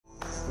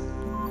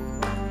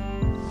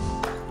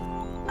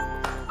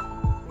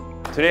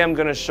Today I'm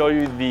going to show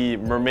you the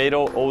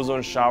Mermaido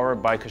Ozone Shower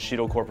by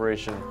Kashido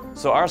Corporation.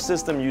 So our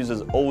system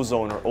uses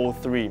Ozone or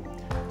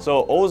O3.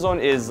 So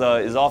ozone is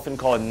often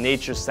called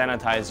nature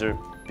sanitizer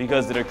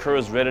because it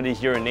occurs readily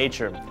here in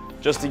nature.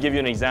 Just to give you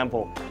an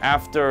example,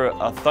 after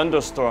a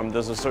thunderstorm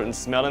there's a certain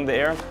smell in the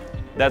air.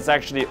 That's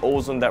actually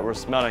ozone that we're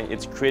smelling.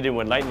 It's created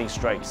when lightning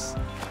strikes.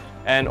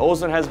 And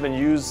ozone has been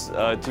used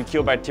to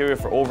kill bacteria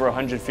for over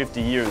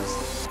 150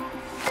 years.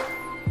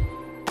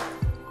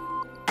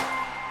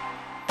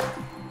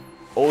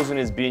 Ozone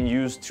is being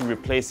used to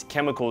replace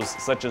chemicals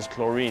such as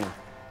chlorine.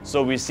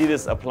 So we see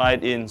this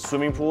applied in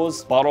swimming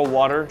pools, bottled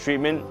water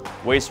treatment,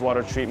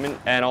 wastewater treatment,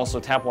 and also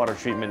tap water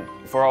treatment.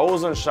 For our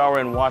ozone shower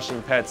and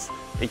washing pets,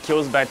 it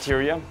kills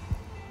bacteria,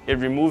 it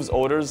removes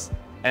odors,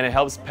 and it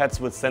helps pets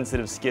with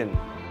sensitive skin.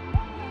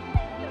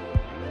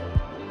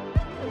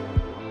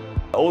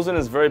 Ozone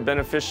is very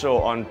beneficial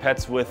on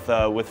pets with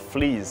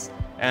fleas,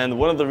 and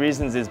one of the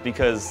reasons is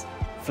because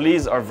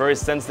fleas are very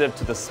sensitive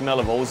to the smell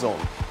of ozone.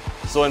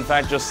 So in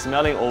fact, just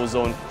smelling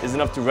ozone is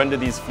enough to render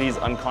these fleas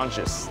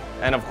unconscious.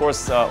 And of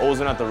course,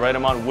 ozone at the right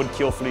amount would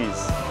kill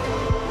fleas.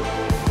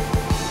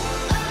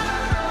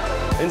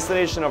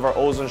 Installation of our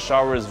ozone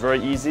shower is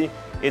very easy.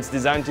 It's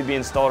designed to be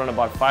installed in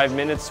about 5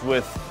 minutes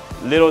with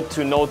little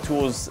to no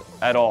tools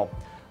at all.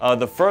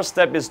 The first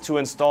step is to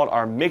install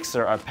our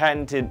mixer, our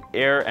patented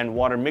air and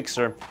water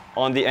mixer,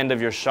 on the end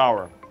of your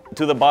shower.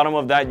 To the bottom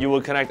of that, you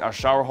will connect our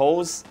shower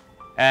hose,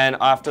 and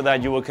after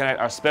that, you will connect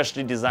our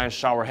specially designed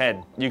shower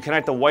head. You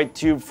connect the white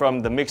tube from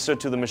the mixer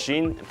to the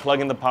machine,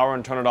 plug in the power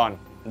and turn it on.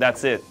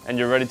 That's it, and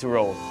you're ready to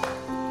roll.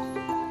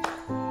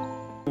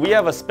 We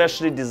have a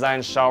specially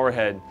designed shower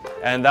head,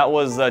 and that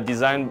was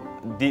designed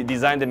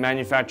and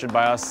manufactured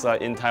by us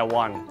in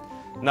Taiwan.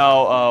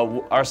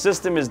 Now, our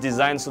system is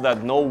designed so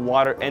that no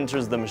water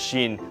enters the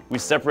machine. We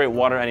separate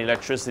water and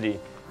electricity.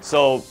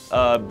 So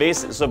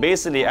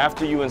basically,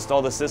 after you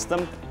install the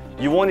system,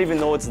 you won't even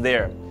know it's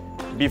there.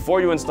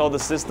 Before you install the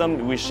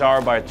system, we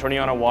shower by turning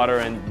on our water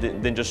and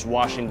then just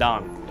washing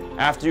down.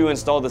 After you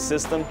install the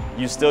system,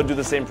 you still do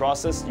the same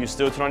process. You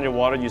still turn on your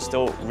water, you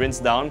still rinse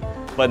down,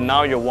 but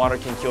now your water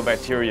can kill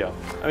bacteria.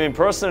 I mean,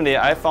 personally,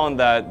 I found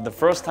that the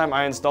first time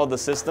I installed the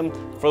system,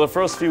 for the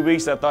first few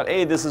weeks I thought,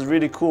 hey, this is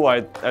really cool.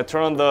 I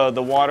turn on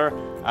the water,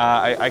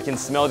 I can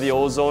smell the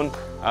ozone,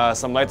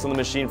 some lights on the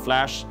machine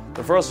flash.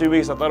 The first few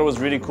weeks I thought it was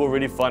really cool,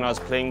 really fun. I was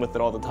playing with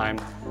it all the time.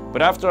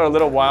 But after a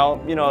little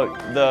while, you know,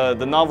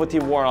 the novelty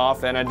wore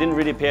off and I didn't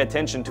really pay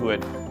attention to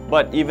it.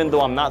 But even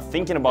though I'm not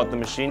thinking about the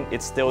machine,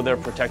 it's still there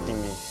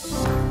protecting me.